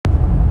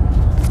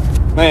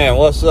Man,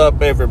 what's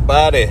up,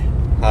 everybody?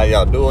 How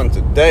y'all doing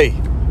today?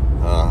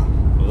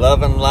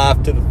 Loving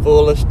life to the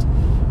fullest.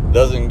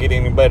 Doesn't get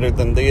any better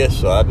than this,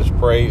 so I just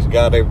praise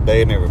God every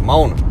day and every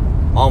moment.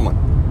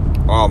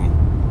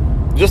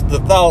 Just the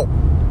thought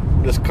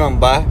just come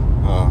by.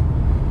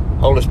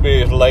 Holy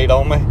Spirit's laid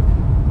on me.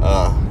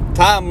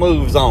 Time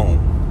moves on.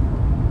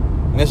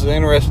 And this is an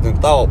interesting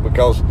thought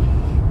because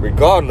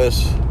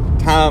regardless,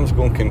 time's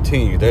going to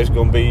continue. There's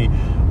going to be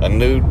a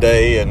new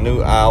day, a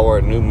new hour,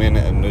 a new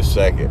minute, a new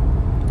second,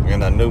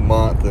 and a new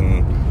month,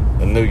 and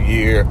a new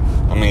year.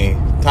 I mean,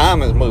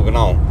 time is moving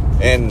on.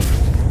 And,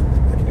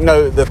 you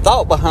know, the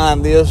thought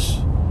behind this,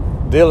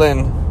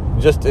 dealing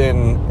just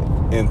in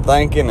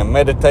thinking and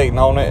meditating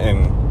on it,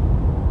 and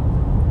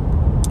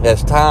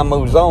as time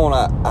moves on,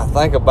 I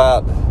think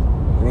about,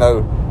 you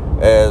know,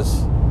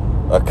 as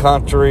a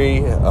country,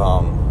 it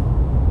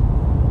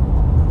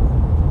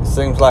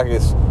seems like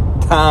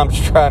time's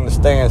trying to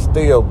stand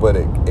still, but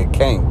it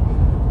can't.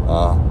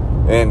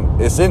 And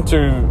it's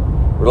into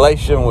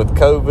relation with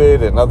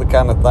COVID and other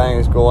kind of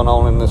things going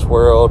on in this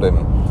world. And,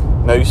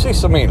 you know, you see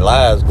so many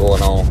lies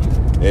going on.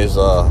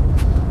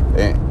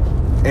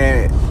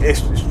 And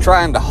it's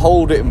trying to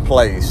hold it in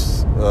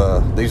place.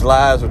 These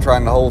lies are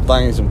trying to hold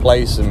things in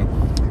place. And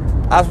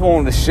I just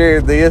wanted to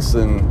share this.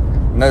 And,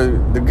 you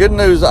know, the good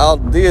news of all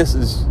this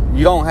is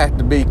you don't have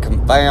to be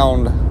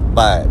confounded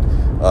by it.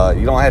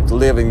 You don't have to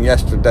live in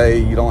yesterday.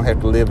 You don't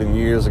have to live in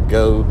years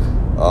ago.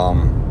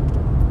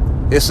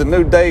 It's a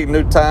new day,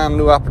 new time,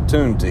 new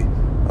opportunity.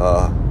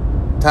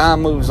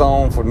 Time moves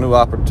on for new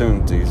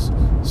opportunities.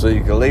 So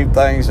you can leave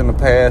things in the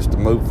past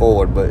and move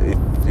forward. But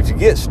if you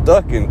get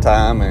stuck in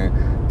time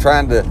and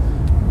trying to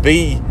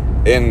be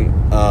in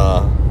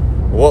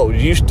what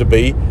used to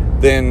be,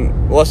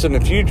 then what's in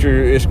the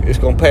future is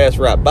going to pass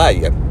right by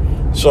you.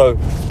 So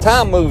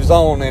time moves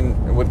on.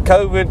 And with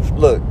COVID,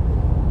 look,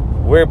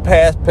 we're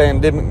past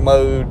pandemic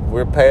mode.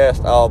 We're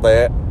past all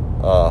that.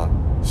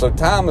 So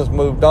time has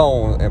moved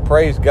on, and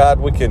praise God,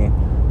 we can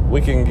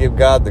give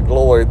God the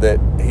glory that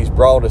He's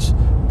brought us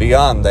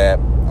beyond that.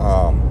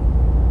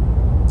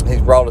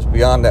 He's brought us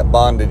beyond that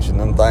bondage and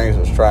them things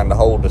that's trying to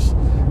hold us.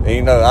 And,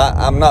 you know,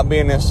 I'm not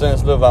being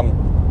insensitive.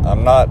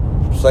 I'm not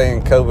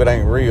saying COVID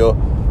ain't real.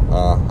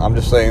 I'm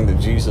just saying that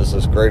Jesus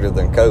is greater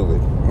than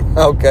COVID.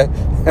 Okay.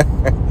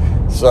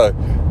 So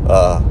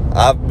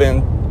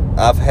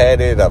I've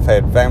had it. I've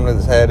had family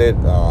that's had it.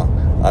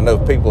 I know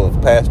people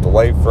have passed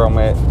away from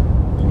it,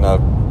 you know,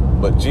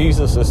 but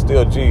Jesus is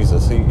still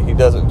Jesus. He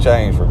doesn't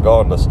change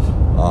regardless.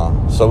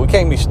 So we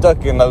can't be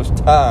stuck in those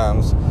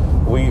times.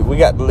 We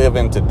got to live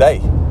in today,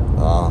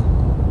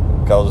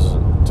 because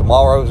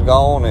tomorrow's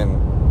gone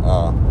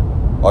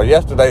or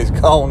yesterday's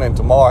gone and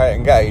tomorrow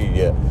hadn't got here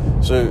yet.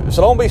 So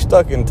don't be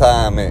stuck in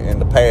time in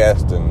the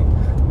past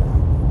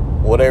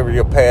and whatever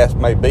your past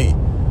may be.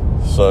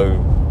 So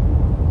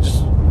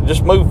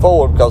just move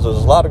forward, because there's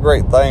a lot of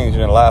great things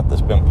in your life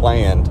that's been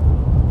planned,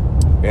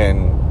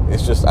 and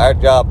it's just our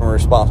job and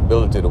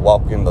responsibility to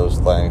walk in those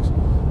things.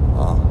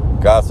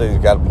 God says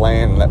He's got a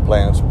plan, and that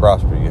plan is to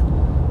prosper you.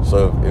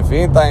 So if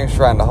anything's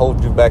trying to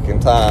hold you back in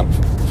time,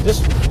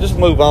 just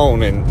move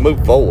on and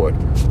move forward.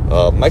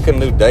 Make a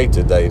new day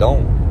today.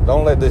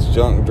 Don't let this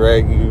junk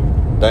drag you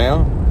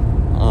down.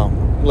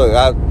 Look,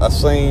 I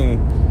seen,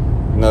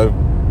 you know,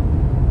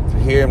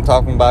 hear him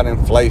talking about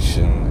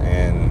inflation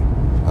and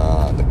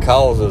the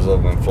causes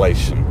of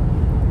inflation.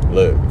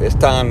 Look, it's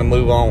time to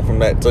move on from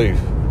that too.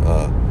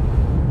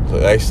 So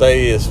they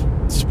say it's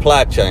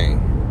supply chain,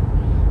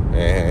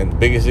 and the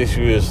biggest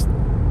issue is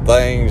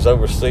things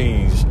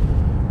overseas.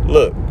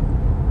 Look,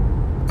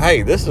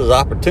 hey, this is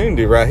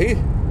opportunity right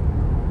here.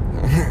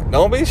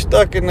 Don't be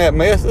stuck in that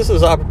mess. This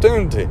is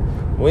opportunity.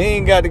 We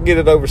ain't got to get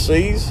it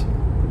overseas.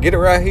 Get it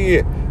right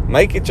here.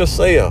 Make it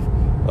yourself.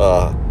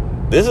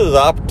 This is an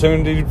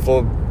opportunity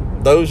for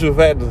those who've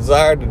had the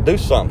desire to do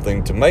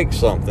something, to make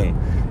something,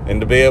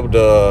 and to be able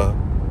to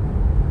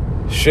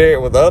share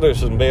it with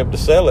others and be able to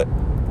sell it.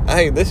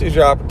 Hey, this is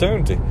your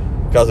opportunity.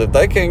 Because if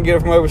they can't get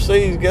it from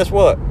overseas, guess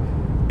what?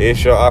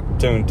 It's your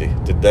opportunity.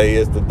 Today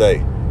is the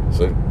day.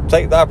 So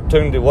take the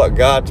opportunity of what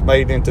God's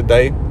made in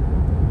today.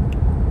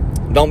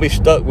 Don't be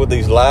stuck with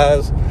these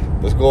lies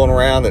that's going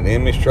around that the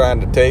enemy's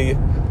trying to tell you.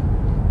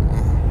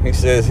 He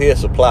says He'll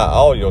supply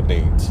all your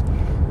needs.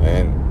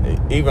 And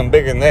even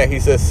bigger than that,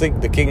 He says,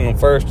 seek the kingdom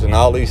first, and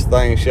all these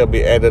things shall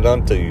be added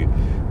unto you.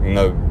 You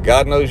know,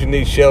 God knows you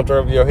need shelter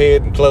over your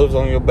head and clothes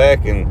on your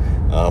back and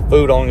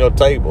food on your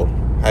table.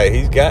 Hey,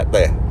 He's got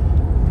that.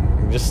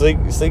 Just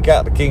seek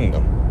out the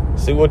kingdom.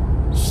 Seek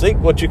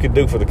what you can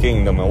do for the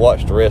kingdom, and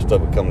watch the rest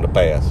of it come to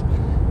pass.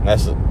 And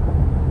that's it.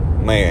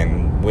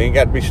 Man, we ain't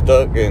got to be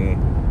stuck in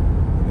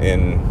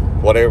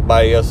what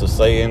everybody else is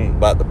saying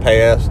about the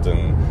past,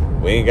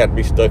 and we ain't got to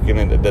be stuck in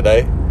it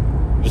today.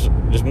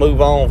 Just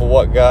move on for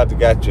what God's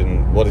got you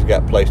and what He's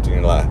got placed in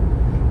your life.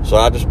 So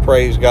I just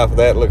praise God for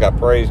that. Look, I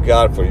praise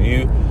God for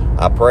you.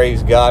 I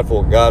praise God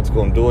for what God's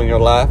going to do in your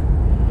life.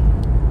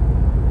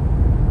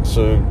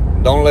 So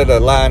don't let a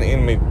lying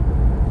enemy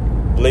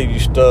leave you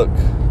stuck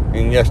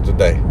in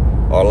yesterday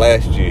or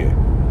last year.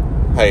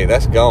 Hey,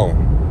 that's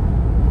gone.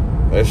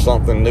 There's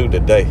something new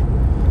today.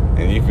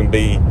 And you can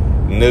be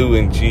new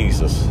in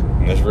Jesus.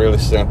 And it's really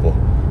simple.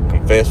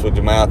 Confess with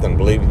your mouth and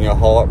believe in your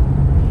heart.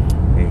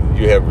 And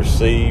you have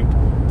received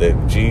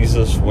that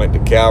Jesus went to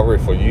Calvary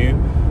for you,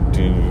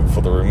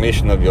 for the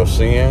remission of your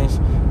sins,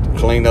 to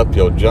clean up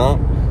your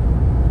junk.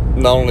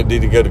 Not only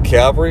did he go to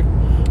Calvary,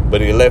 but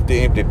he left the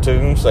empty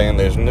tomb saying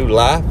there's new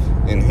life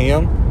in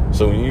him.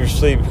 So when you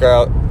receive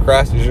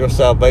Christ as your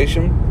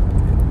salvation,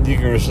 you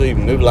can receive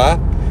new life.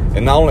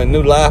 And not only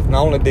new life,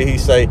 not only did he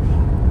say,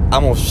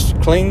 I'm going to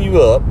clean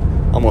you up,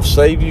 I'm going to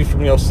save you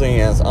from your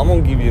sins, I'm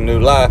going to give you new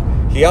life.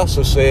 He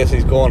also says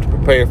he's going to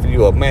prepare for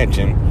you a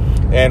mansion.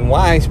 And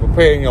while he's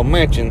preparing your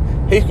mansion,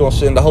 he's going to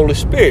send the Holy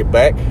Spirit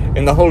back.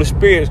 And the Holy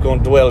Spirit is going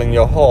to dwell in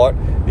your heart.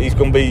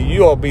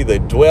 You will be the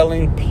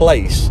dwelling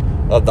place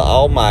of the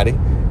Almighty.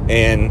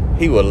 And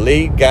he will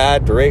lead,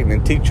 guide, direct,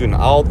 and teach you in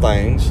all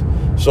things.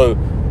 So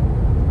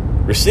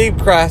receive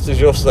Christ as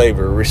your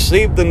Savior.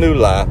 Receive the new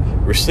life.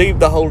 Receive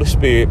the Holy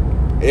Spirit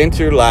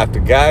into your life to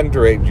guide and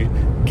direct you.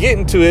 Get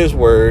into his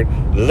word.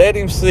 Let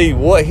him see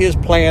what his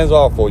plans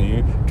are for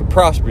you to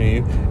prosper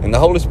you. And the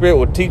Holy Spirit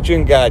will teach you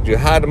and guide you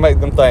how to make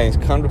them things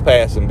come to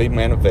pass and be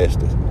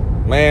manifested.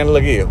 Man,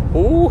 look here.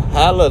 Ooh,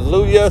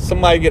 hallelujah.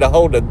 Somebody get a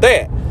hold of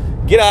that.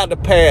 Get out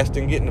of the past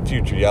and get in the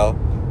future, y'all.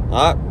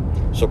 All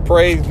right? So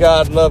praise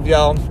God. Love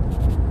y'all.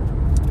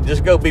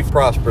 Just go be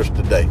prosperous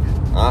today.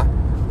 All right?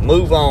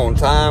 Move on.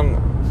 Time's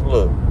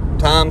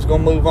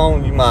going to move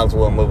on. You might as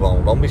well move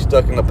on. Don't be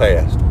stuck in the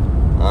past.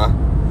 All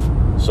right?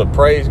 So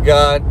praise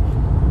God,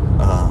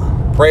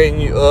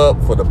 praying you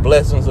up for the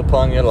blessings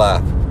upon your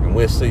life. And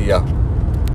we'll see y'all.